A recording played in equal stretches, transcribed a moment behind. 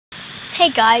Hey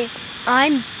guys,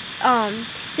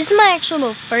 this is my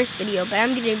actual first video, but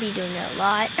I'm gonna be doing it a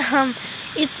lot.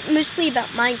 It's mostly about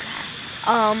Minecraft.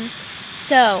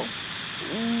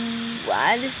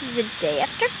 This is the day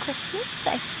after Christmas.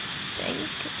 I think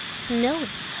it's snowing.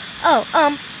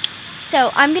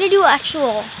 So I'm gonna do an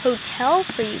actual hotel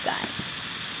for you guys,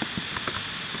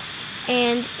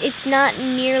 and it's not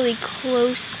nearly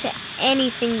close to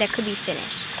anything that could be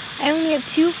finished. I only have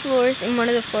 2 floors, and one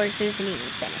of the floors isn't even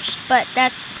finished. But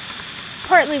that's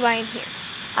partly why I'm here.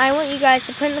 I want you guys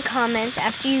to put in the comments,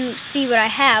 after you see what I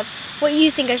have, what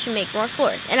you think I should make more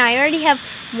floors. And I already have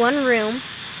 1 room,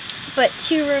 but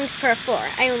 2 rooms per floor.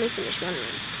 I only finished 1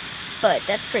 room. But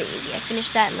that's pretty easy. I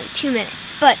finished that in like 2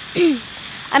 minutes. But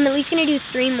I'm at least going to do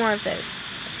 3 more of those.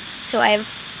 So I have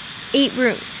 8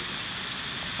 rooms.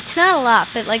 It's not a lot,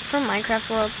 but like for Minecraft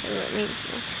World,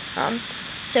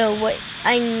 so what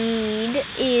I need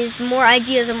is more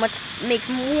ideas on what to make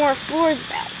more floors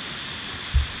about.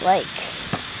 Like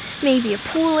maybe a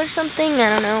pool or something.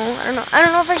 I don't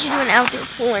know if I should do an outdoor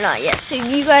pool or not yet. So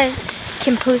you guys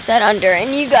can post that under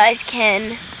and you guys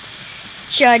can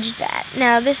judge that.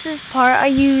 Now this is part I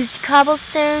used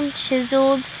cobblestone,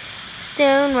 chiseled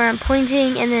stone where I'm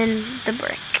pointing, and then the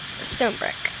brick, stone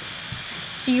brick.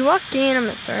 So you walk in, I'm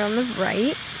gonna start on the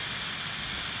right.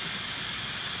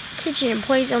 Kitchen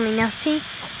employees only. Now see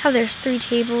how there's 3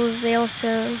 tables? They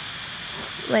also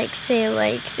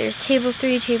say there's table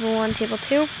 3, table 1, table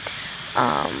 2.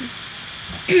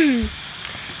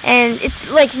 And it's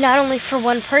like not only for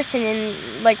one person in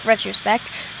like retrospect.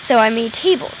 So I made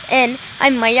tables, and I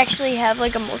might actually have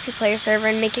like a multiplayer server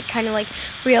and make it kind of like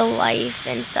real life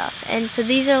and stuff. And so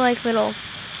these are like little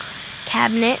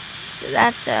cabinets.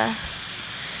 That's a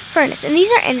furnace, and these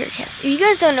are ender chests. If you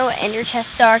guys don't know what ender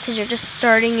chests are because you're just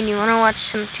starting and you want to watch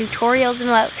some tutorials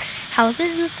about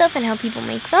houses and stuff and how people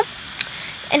make them,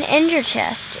 an ender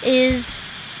chest is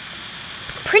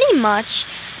pretty much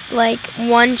like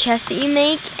one chest that you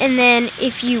make, and then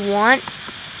if you want,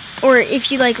 or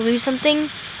if you like lose something,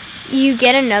 you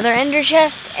get another ender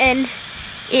chest and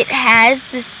it has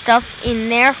the stuff in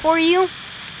there for you.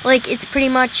 Like it's pretty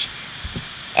much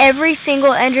every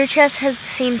single ender chest has the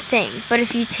same thing, but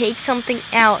if you take something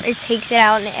out, it takes it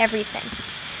out in everything.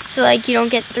 So like you don't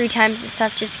get 3 times the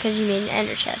stuff just because you made an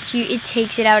ender chest. It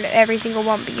takes it out of every single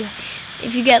one. But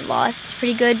if you get lost, it's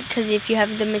pretty good because if you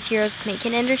have the materials to make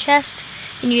an ender chest,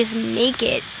 and you just make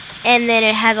it, and then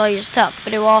it has all your stuff.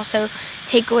 But it will also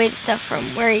take away the stuff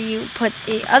from where you put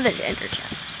the other ender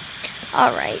chest.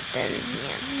 All right, then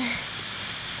yeah.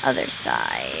 Other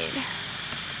side.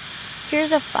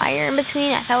 Here's a fire in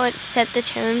between. I thought it set the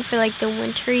tone for like the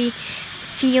wintry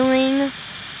feeling.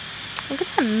 Look at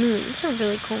that moon. It's a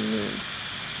really cool moon.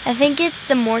 I think it's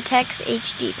the Mortex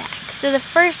HD pack. So the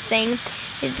first thing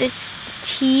is this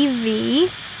TV.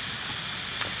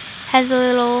 Has a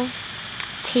little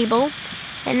table.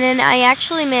 And then I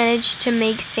actually managed to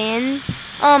make sand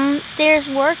stairs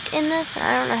work in this.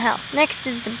 I don't know how. Next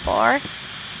is the bar.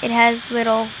 It has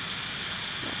little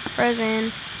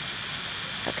frozen.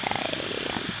 Okay.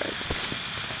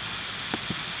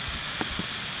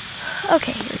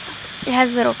 Okay, here we go. It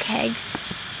has little kegs.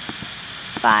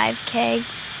 5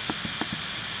 kegs.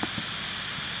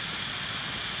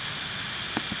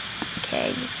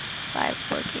 Kegs.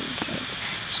 5 working kegs.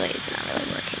 Actually, it's not really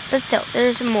working. But still,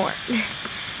 there's more.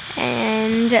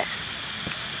 And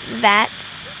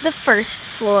that's the first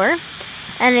floor.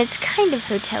 And it's kind of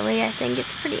hotel-y. I think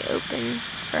it's pretty open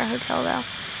for a hotel, though.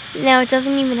 Now, it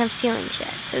doesn't even have ceilings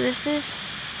yet. So this is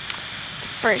the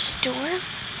first door.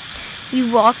 You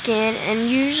walk in, and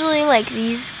usually like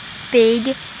these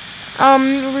big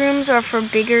rooms are for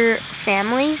bigger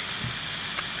families,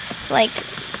 like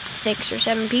 6 or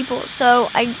 7 people. So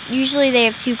usually they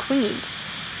have 2 queens,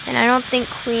 and I don't think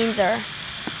queens are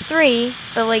 3,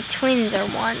 but like twins are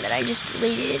 1 that I just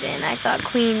deleted. And I thought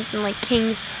queens and like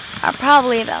kings are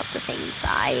probably about the same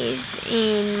size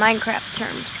in Minecraft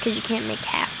terms because you can't make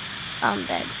half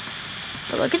beds.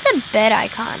 But look at the bed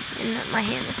icon in my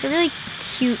hand. It's really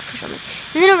cute for something.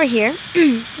 And then over here,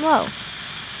 whoa.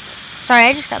 Sorry,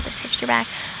 I just got this texture back.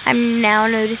 I'm now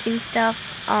noticing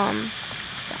stuff.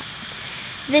 So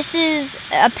this is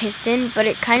a piston, but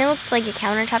it kind of looked like a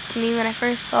countertop to me when I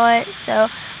first saw it. So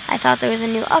I thought there was a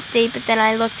new update, but then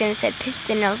I looked and it said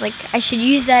piston, and I was like, I should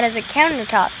use that as a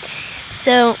countertop.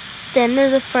 So then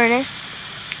there's a furnace,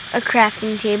 a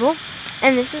crafting table,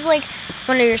 and this is like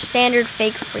one of your standard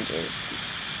fake fridges.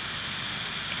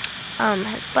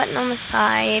 Has a button on the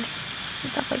side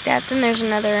and stuff like that. Then there's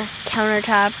another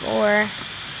countertop or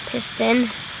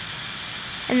piston.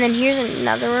 And then here's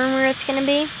another room where it's going to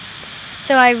be.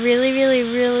 So I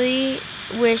really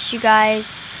wish you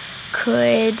guys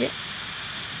could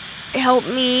help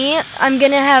me. I'm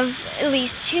gonna have at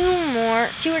least 2 or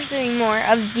 3 more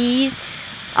of these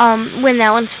when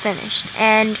that one's finished,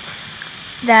 and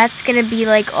that's gonna be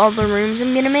like all the rooms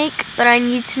I'm gonna make. But I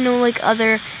need to know like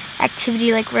other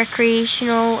activity, like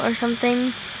recreational or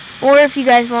something, or if you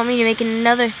guys want me to make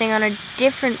another thing on a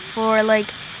different floor,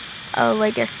 like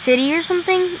a city or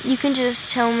something, you can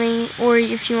just tell me. Or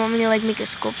if you want me to like make a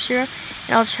sculpture,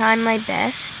 and I'll try my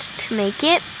best to make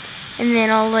it, and then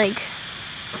I'll like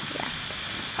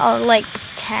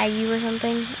tag you or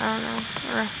something. I don't know.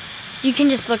 Or you can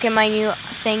just look at my new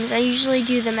things. I usually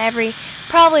do them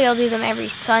I'll do them every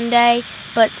Sunday,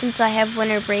 but since I have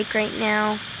winter break right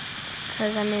now,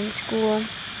 because I'm in school,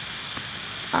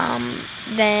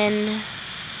 then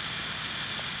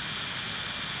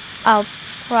I'll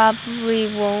probably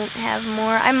won't have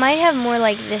more. I might have more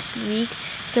like this week,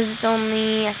 because it's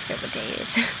only, I forget what day it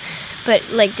is, but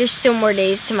like there's still more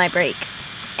days to my break,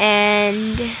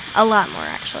 and a lot more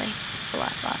actually. A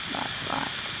lot.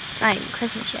 It's not even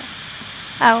Christmas yet.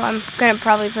 Oh, I'm gonna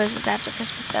probably post this after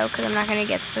Christmas though, because I'm not gonna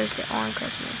get to post it on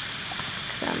Christmas,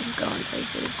 because I'm going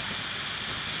places.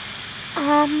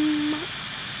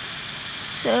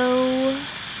 So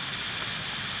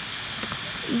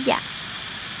yeah.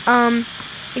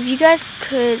 If you guys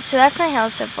could, so that's my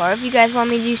house so far. If you guys want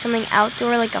me to do something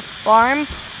outdoor, like a farm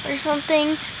or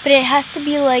something, but it has to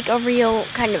be like a real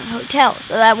kind of hotel,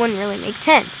 so that wouldn't really make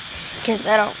sense, because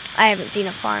I haven't seen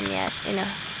a farm yet in a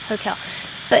hotel.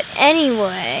 But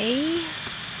anyway,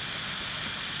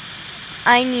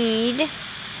 I need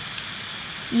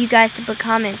you guys to put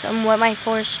comments on what my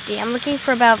floors should be. I'm looking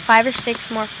for about 5 or 6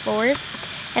 more floors,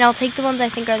 and I'll take the ones I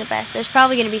think are the best. There's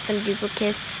probably going to be some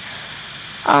duplicates.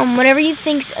 Whatever you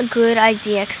think's a good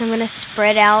idea, because I'm going to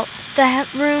spread out the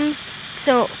rooms.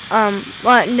 So,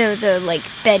 the like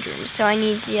bedrooms. So I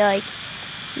need to like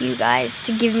you guys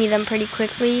to give me them pretty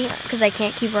quickly, because I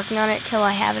can't keep working on it till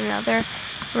I have another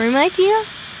room idea.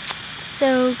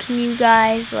 So can you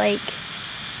guys like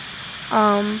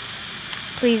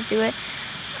please do it,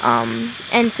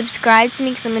 and subscribe to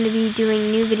me, because I'm going to be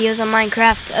doing new videos on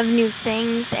Minecraft of new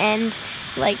things and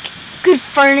like good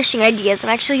furnishing ideas. I'm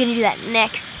actually going to do that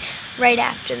next, right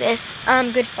after this.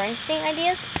 Good furnishing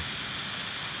ideas.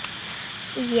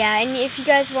 Yeah, and if you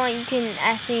guys want, you can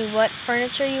ask me what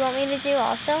furniture you want me to do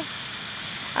also.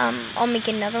 I'll make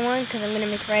another one, because I'm going to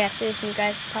make it right after this, and you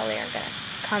guys probably aren't going to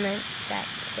comment that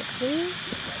quickly.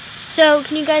 So,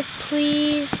 can you guys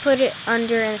please put it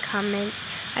under in the comments?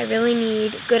 I really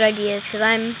need good ideas, because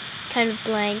I'm kind of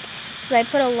blank. Because I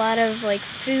put a lot of, like,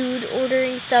 food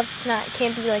ordering stuff. It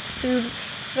can't be, like, food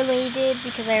related,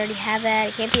 because I already have that.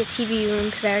 It can't be a TV room,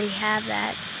 because I already have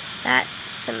that. That's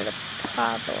some of the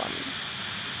problems.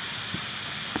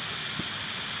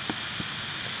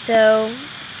 So,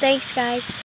 thanks guys.